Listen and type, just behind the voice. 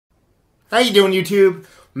How you doing, YouTube?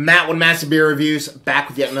 Matt with Massive Beer Reviews, back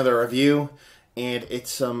with yet another review, and it's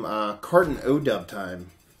some Carton O-Dub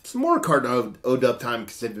time. Some more Carton O-Dub time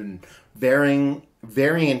because they've been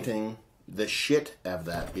varianting the shit out of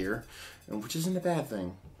that beer, which isn't a bad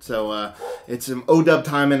thing. So it's some O-Dub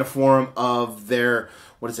time in the form of their,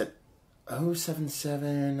 what is it,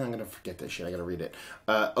 077, I'm going to forget this shit, I got to read it,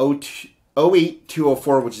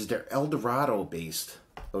 08204, which is their Eldarado based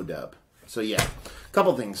O-Dub. So yeah, a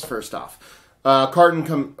couple things first off.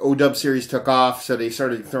 Carton O-Dub series took off, so they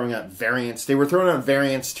started throwing out variants. They were throwing out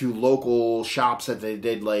variants to local shops that they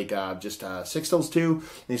did like just six-stills to.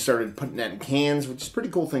 They started putting that in cans, which is a pretty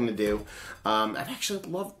cool thing to do. I've actually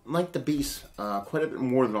liked the base quite a bit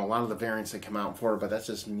more than a lot of the variants that come out for it, but that's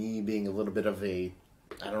just me being a little bit of a,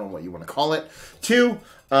 I don't know what you want to call it. Two,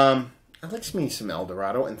 I like me some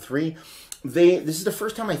Eldarado. And three, this is the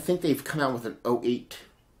first time I think they've come out with an 08.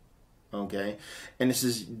 Okay, and this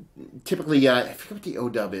is typically, I forget what the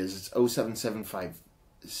O-Dub is. It's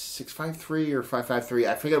 0775653 or 553.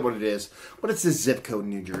 I forget what it is, but it's the zip code in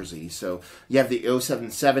New Jersey. So you have the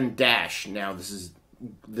 077 dash. Now this is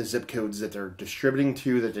the zip codes that they're distributing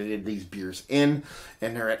to, that they did these beers in,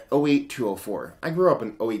 and they're at 08204. I grew up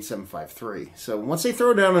in 08753. So once they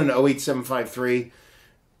throw down an 08753,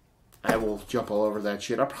 I will jump all over that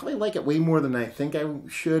shit. I'll probably like it way more than I think I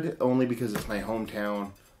should, only because it's my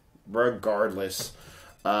hometown. Regardless,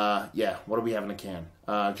 yeah, what do we have in a can?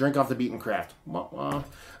 Drink off the beaten craft.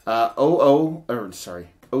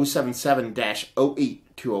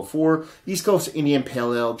 077-08204. East Coast Indian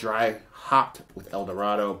Pale Ale, dry hopped with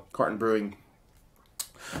Eldarado. Carton Brewing.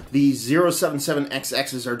 The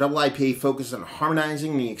 077XXs are double IPA focused on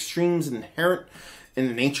harmonizing the extremes inherent in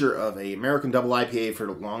the nature of an American double IPA for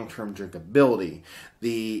long-term drinkability.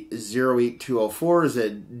 The 08204 is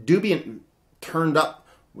a dubiant turned up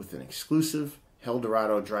with an exclusive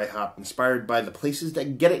Eldarado dry hop inspired by the places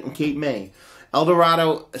that get it in Cape May.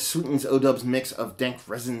 Eldarado sweetens O-Dub's mix of dank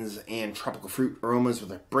resins and tropical fruit aromas with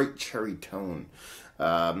a bright cherry tone.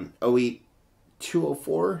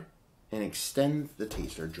 08204, and extend the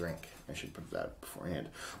taste or drink. I should put that beforehand.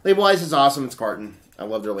 Label-wise is awesome. It's Carton. I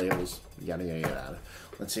love their labels. Yada, yada, yada.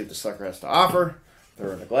 Let's see what the sucker has to offer.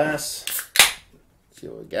 Throw it in a glass. See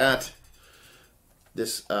what we got.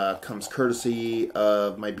 This comes courtesy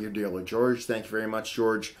of my beer dealer, George. Thank you very much,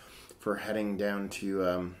 George, for heading down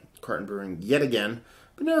to Carton Brewing yet again.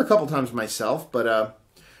 Been there a couple times myself, but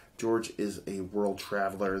George is a world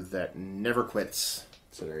traveler that never quits.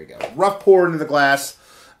 So there you go. Rough pour into the glass.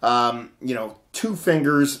 You know, 2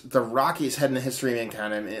 fingers, the rockiest head in the history of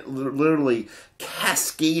mankind. I mean, it literally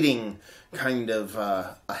cascading kind of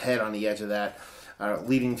a head on the edge of that,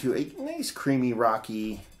 leading to a nice, creamy,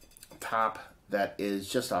 rocky top that is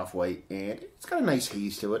just off-white, and it's got a nice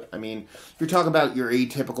haze to it. I mean, if you're talking about your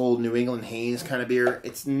atypical New England haze kind of beer,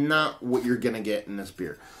 it's not what you're going to get in this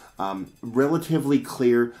beer. Relatively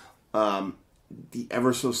clear, the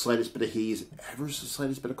ever so slightest bit of haze, ever so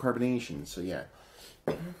slightest bit of carbonation. So yeah,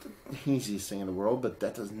 not the haziest thing in the world, but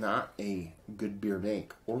that does not a good beer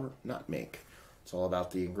make, or not make. It's all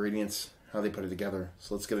about the ingredients, how they put it together.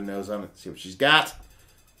 So let's get a nose on it, see what she's got.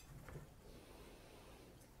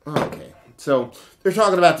 Okay. So, they're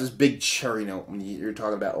talking about this big cherry note when you're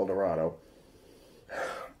talking about Eldarado.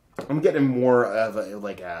 I'm getting more of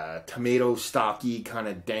a tomato stocky kind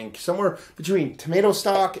of dank, somewhere between tomato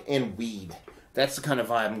stock and weed. That's the kind of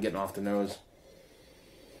vibe I'm getting off the nose.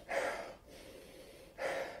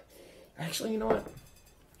 Actually, you know what?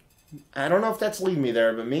 I don't know if that's leading me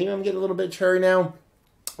there, but maybe I'm getting a little bit cherry now.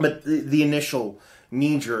 But the initial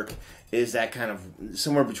knee-jerk is that kind of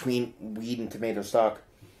somewhere between weed and tomato stock.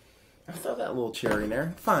 I throw that little cherry in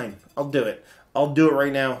there. Fine. I'll do it. I'll do it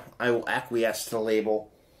right now. I will acquiesce to the label.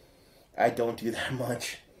 I don't do that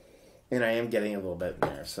much. And I am getting a little bit in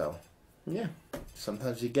there. So, yeah.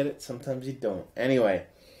 Sometimes you get it. Sometimes you don't. Anyway.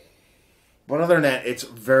 But other than that, it's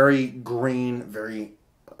very green. Very,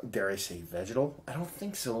 dare I say, vegetal? I don't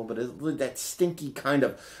think so. But it's that stinky kind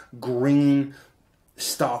of green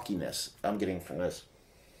stalkiness I'm getting from this.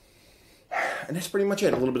 And that's pretty much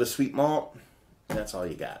it. A little bit of sweet malt. And that's all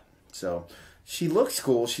you got. So, she looks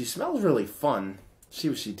cool. She smells really fun. See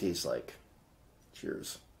what she tastes like.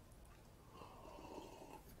 Cheers.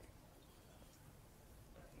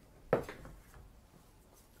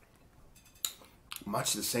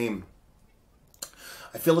 Much the same.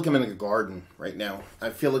 I feel like I'm in a garden right now.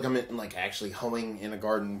 I feel like I'm in, like, actually hoeing in a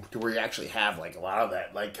garden to where you actually have, like, a lot of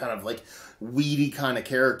that, like, kind of, like, weedy kind of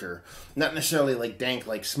character. Not necessarily, like, dank,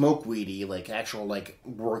 like, smoke weedy, like, actual, like,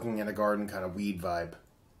 working in a garden kind of weed vibe.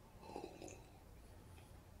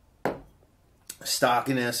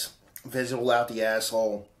 Stockiness, visible out the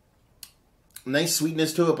asshole. Nice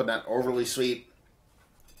sweetness to it, but not overly sweet.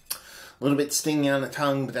 A little bit stinging on the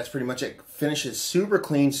tongue, but that's pretty much it. Finishes super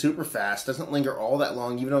clean, super fast. Doesn't linger all that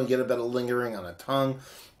long, even though you get a bit of lingering on the tongue.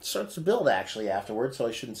 It starts to build, actually, afterwards, so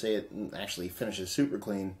I shouldn't say it actually finishes super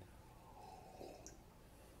clean.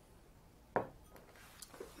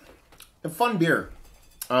 A fun beer.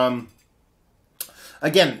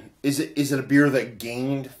 Again, is it a beer that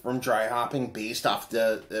gained from dry hopping based off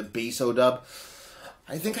the base OW?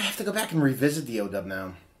 I think I have to go back and revisit the OW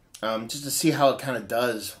now. Just to see how it kind of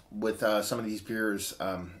does with some of these beers.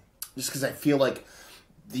 Just because I feel like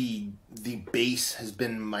the base has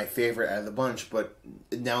been my favorite out of the bunch, but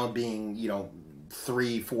now being,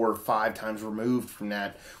 3, 4, 5 times removed from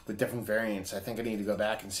that with different variants, I think I need to go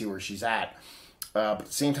back and see where she's at. But at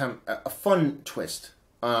the same time, a fun twist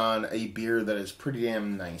on a beer that is pretty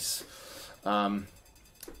damn nice.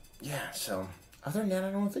 Yeah, so other than that,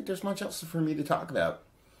 I don't think there's much else for me to talk about.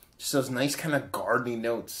 Just those nice kind of gardening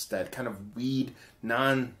notes, that kind of weed,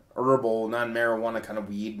 non-herbal, non-marijuana kind of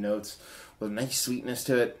weed notes with a nice sweetness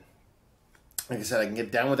to it. Like I said, I can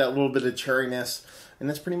get down with that little bit of cherryness, and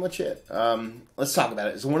that's pretty much it. Let's talk about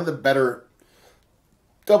it. It's one of the better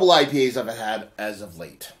double IPAs I've had as of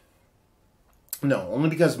late. No, only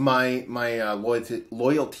because my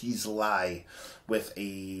loyalties lie with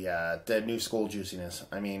the new school juiciness.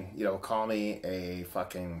 I mean, call me a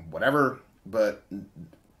fucking whatever, but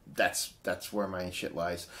that's where my shit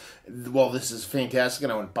lies. Well, this is fantastic,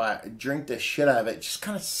 and I would drink the shit out of it. It just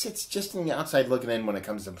kind of sits just on the outside looking in when it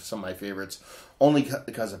comes to some of my favorites, only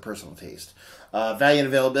because of personal taste. Value and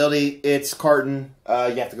availability, it's Carton. You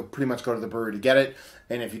have to pretty much go to the brewery to get it,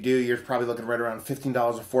 and if you do, you're probably looking right around $15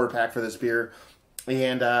 a 4-pack for this beer.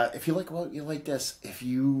 And if you like, well, you like this. If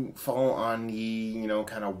you fall on the,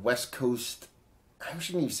 kind of West Coast, I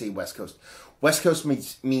shouldn't even say West Coast. West Coast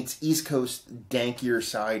meets East Coast dankier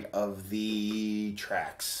side of the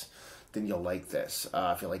tracks, then you'll like this.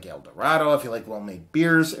 If you like Eldarado, if you like well-made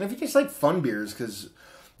beers, and if you just like fun beers, because,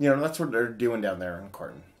 that's what they're doing down there in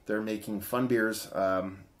Carton. They're making fun beers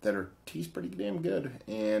that taste pretty damn good.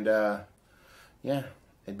 And, yeah.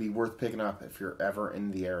 It'd be worth picking up if you're ever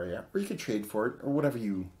in the area. Or you could trade for it, or whatever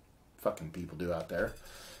you fucking people do out there.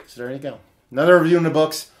 So there you go. Another review in the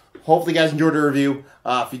books. Hopefully you guys enjoyed the review.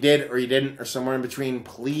 If you did, or you didn't, or somewhere in between,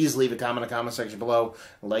 please leave a comment in the comment section below.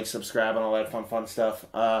 Like, subscribe, and all that fun stuff.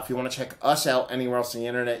 If you want to check us out anywhere else on the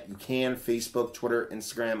internet, you can. Facebook, Twitter,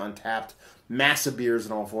 Instagram, Untapped. Massive beers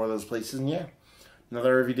in all 4 of those places. And yeah,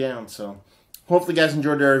 another review down. So hopefully you guys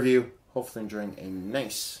enjoyed the review. Hopefully enjoying a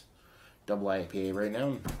nice double IPA right now,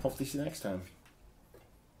 and hopefully see you next time.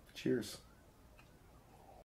 Cheers.